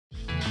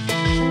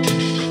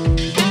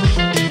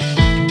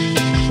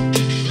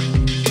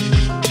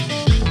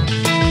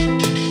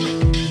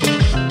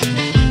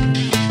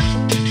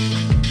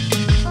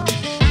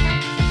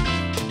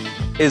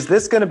Is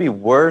this going to be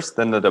worse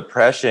than the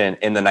Depression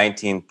in the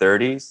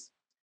 1930s?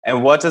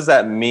 And what does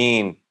that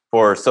mean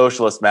for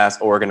socialist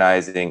mass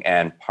organizing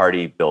and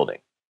party building?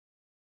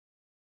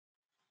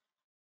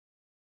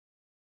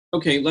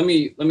 Okay, let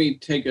me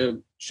take a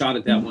shot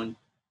at that one.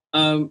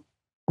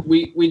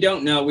 We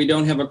don't know. We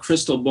don't have a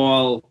crystal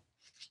ball.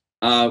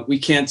 We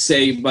can't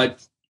say,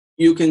 but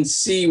you can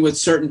see with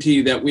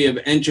certainty that we have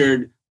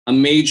entered a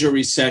major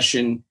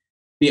recession.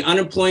 The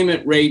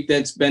unemployment rate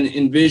that's been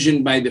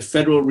envisioned by the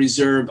Federal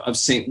Reserve of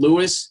St.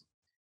 Louis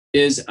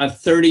is a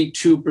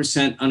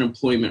 32%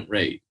 unemployment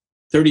rate.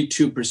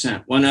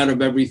 32%, 1 out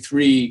of every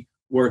 3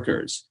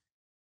 workers.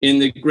 In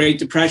the Great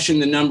Depression,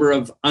 the number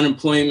of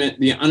unemployment,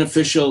 the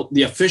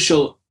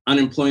official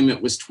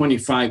unemployment was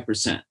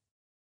 25%.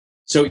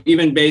 So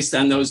even based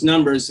on those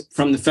numbers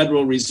from the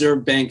Federal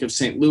Reserve Bank of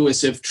St.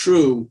 Louis, if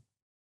true,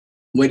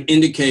 would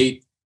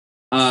indicate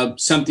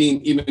something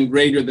even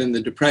greater than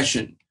the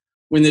Depression.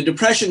 When the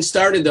Depression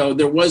started, though,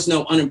 there was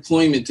no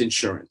unemployment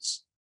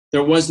insurance.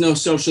 There was no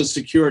Social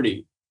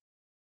Security.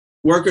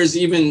 Workers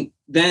even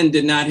then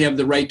did not have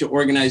the right to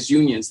organize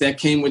unions. That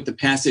came with the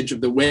passage of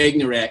the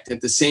Wagner Act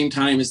at the same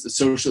time as the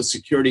Social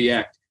Security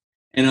Act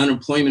and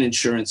unemployment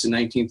insurance in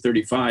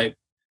 1935.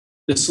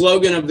 The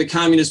slogan of the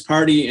Communist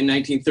Party in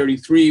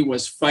 1933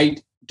 was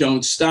 "Fight,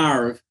 Don't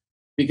Starve,"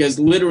 because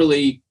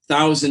literally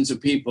thousands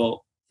of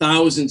people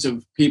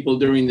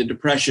during the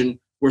Depression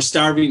were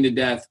starving to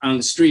death on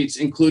the streets,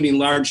 including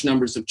large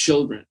numbers of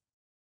children.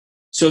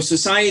 So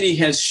society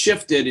has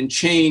shifted and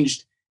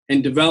changed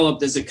and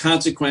developed as a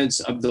consequence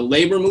of the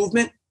labor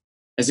movement,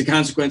 as a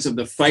consequence of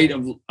the fight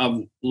of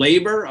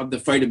labor, of the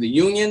fight of the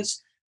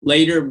unions,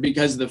 later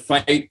because of the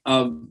fight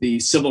of the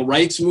civil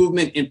rights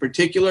movement in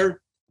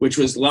particular, which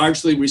was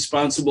largely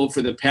responsible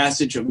for the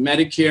passage of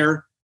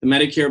Medicare, the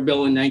Medicare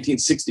bill in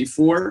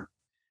 1964.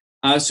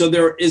 So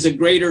there is a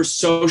greater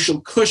social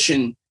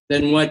cushion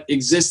than what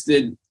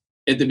existed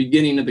at the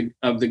beginning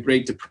of the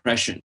Great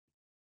Depression.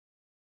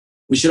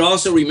 We should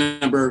also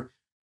remember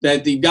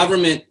that the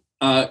government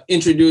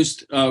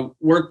introduced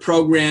work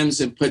programs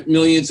and put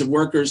millions of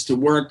workers to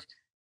work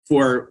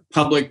for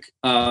public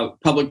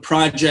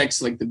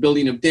projects like the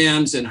building of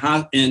dams and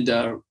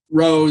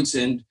roads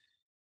and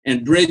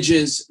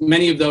bridges.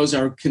 Many of those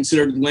are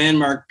considered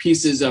landmark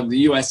pieces of the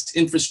U.S.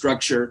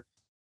 infrastructure.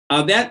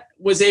 That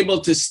was able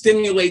to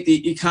stimulate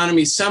the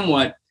economy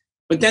somewhat,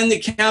 but then the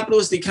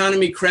capitalist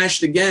economy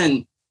crashed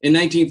again in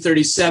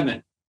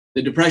 1937.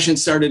 The Depression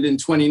started in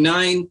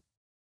 29.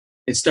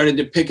 It started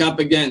to pick up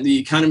again. The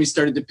economy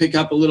started to pick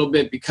up a little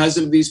bit because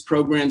of these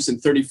programs in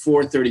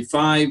 34,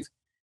 35.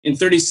 In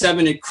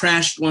 37, it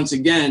crashed once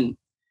again.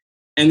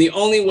 And the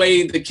only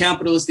way the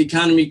capitalist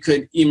economy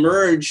could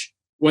emerge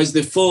was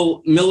the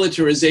full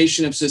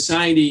militarization of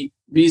society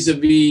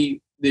vis-a-vis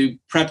the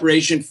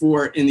preparation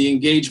for and the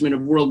engagement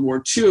of World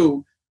War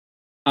II.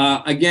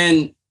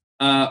 Again,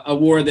 a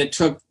war that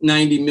took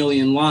 90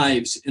 million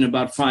lives in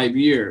about 5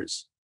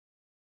 years.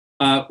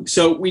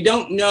 So we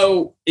don't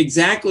know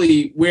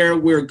exactly where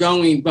we're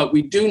going, but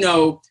we do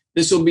know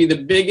this will be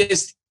the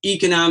biggest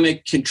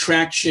economic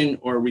contraction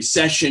or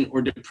recession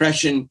or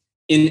depression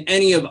in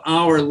any of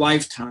our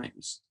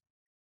lifetimes.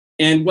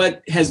 And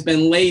what has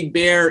been laid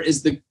bare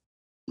is the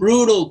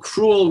brutal,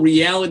 cruel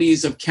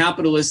realities of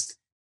capitalist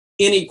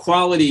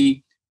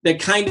inequality that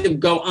kind of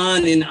go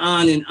on and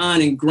on and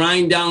on and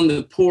grind down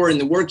the poor and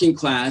the working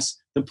class.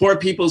 The Poor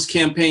People's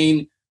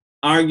Campaign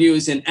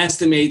argues and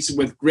estimates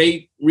with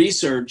great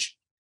research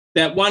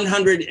that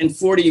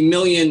 140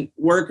 million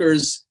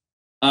workers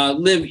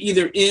live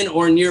either in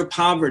or near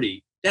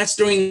poverty. That's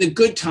during the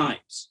good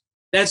times.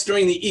 That's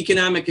during the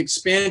economic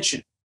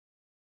expansion.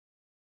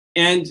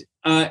 And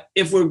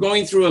if we're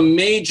going through a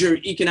major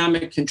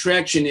economic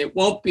contraction, it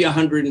won't be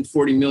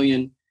 140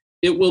 million.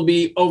 It will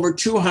be over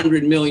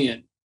 200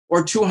 million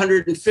or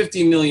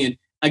 250 million.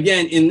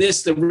 Again, in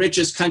this, the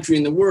richest country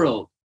in the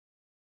world.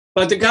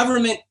 But the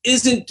government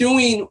isn't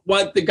doing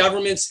what the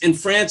governments in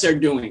France are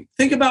doing.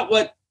 Think about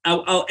what,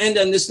 I'll end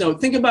on this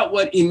note. Think about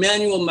what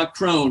Emmanuel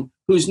Macron,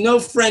 who's no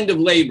friend of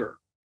labor,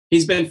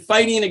 he's been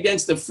fighting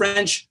against the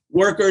French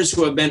workers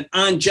who have been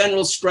on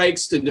general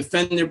strikes to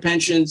defend their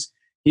pensions.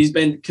 He's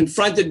been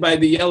confronted by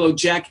the Yellow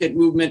Jacket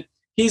movement.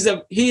 He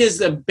is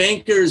the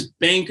banker's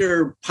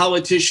banker,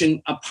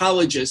 politician,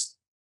 apologist.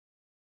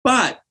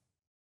 But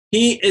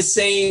he is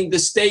saying the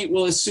state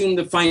will assume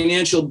the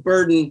financial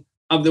burden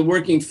of the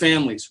working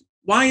families.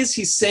 Why is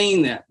he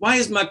saying that? Why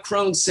is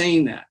Macron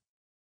saying that?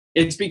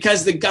 It's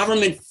because the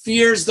government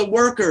fears the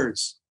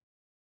workers.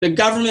 The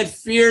government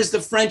fears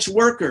the French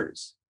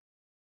workers.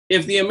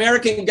 If the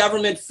American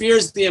government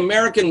fears the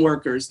American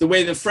workers, the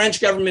way the French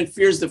government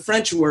fears the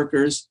French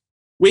workers,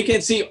 we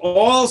can see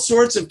all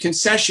sorts of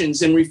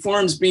concessions and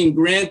reforms being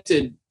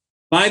granted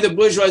by the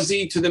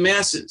bourgeoisie to the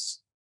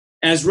masses,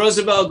 as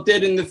Roosevelt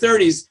did in the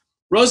 30s.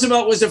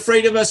 Roosevelt was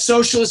afraid of a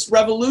socialist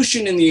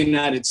revolution in the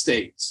United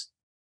States.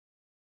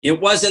 It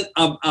wasn't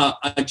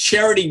a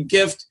charity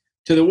gift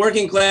to the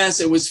working class.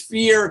 It was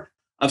fear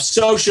of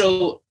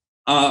social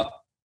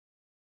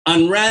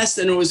unrest,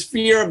 and it was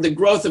fear of the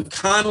growth of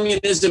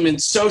communism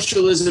and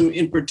socialism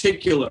in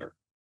particular.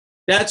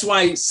 That's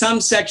why some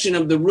section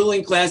of the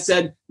ruling class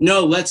said,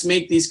 no, let's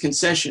make these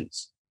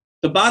concessions.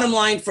 The bottom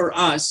line for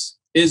us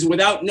is,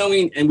 without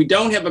knowing, and we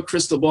don't have a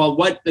crystal ball,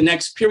 what the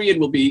next period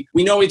will be,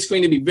 we know it's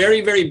going to be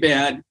very, very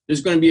bad.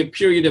 There's going to be a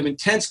period of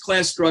intense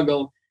class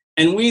struggle.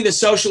 And we, the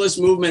socialist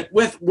movement,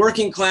 with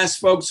working class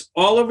folks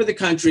all over the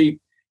country,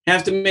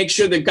 have to make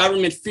sure the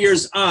government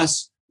fears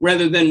us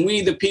rather than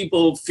we, the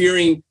people,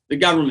 fearing the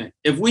government.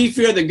 If we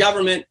fear the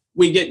government,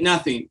 we get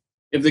nothing.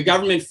 If the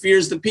government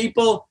fears the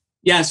people,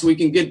 yes, we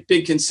can get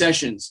big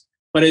concessions.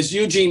 But as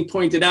Eugene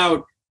pointed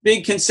out,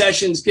 big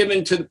concessions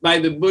given by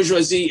the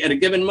bourgeoisie at a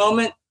given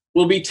moment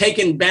will be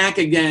taken back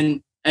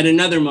again at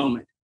another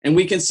moment. And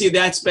we can see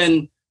that's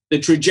been the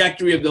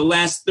trajectory of the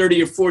last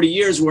 30 or 40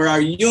 years, where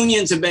our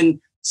unions have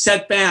been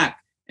set back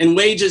and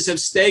wages have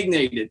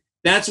stagnated.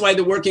 That's why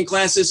the working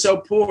class is so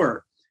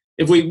poor.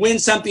 If we win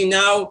something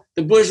now,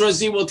 the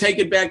bourgeoisie will take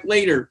it back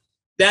later.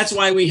 That's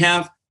why we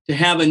have to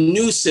have a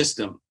new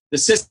system, the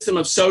system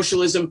of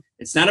socialism.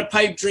 It's not a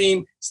pipe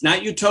dream. It's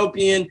not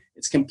utopian.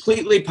 It's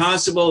completely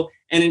possible.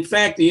 And in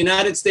fact, the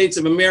United States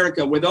of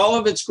America, with all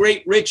of its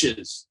great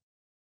riches,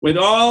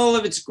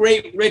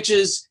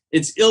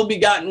 its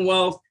ill-begotten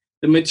wealth,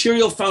 the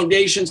material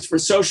foundations for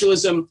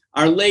socialism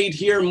are laid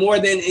here more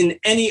than in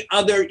any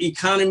other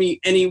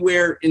economy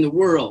anywhere in the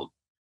world.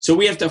 So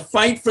we have to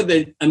fight for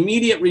the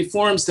immediate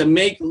reforms to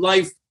make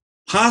life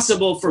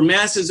possible for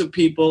masses of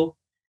people,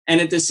 and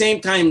at the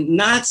same time,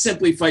 not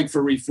simply fight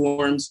for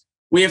reforms.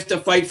 We have to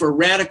fight for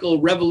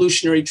radical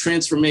revolutionary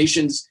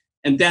transformations,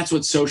 and that's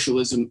what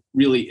socialism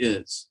really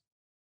is.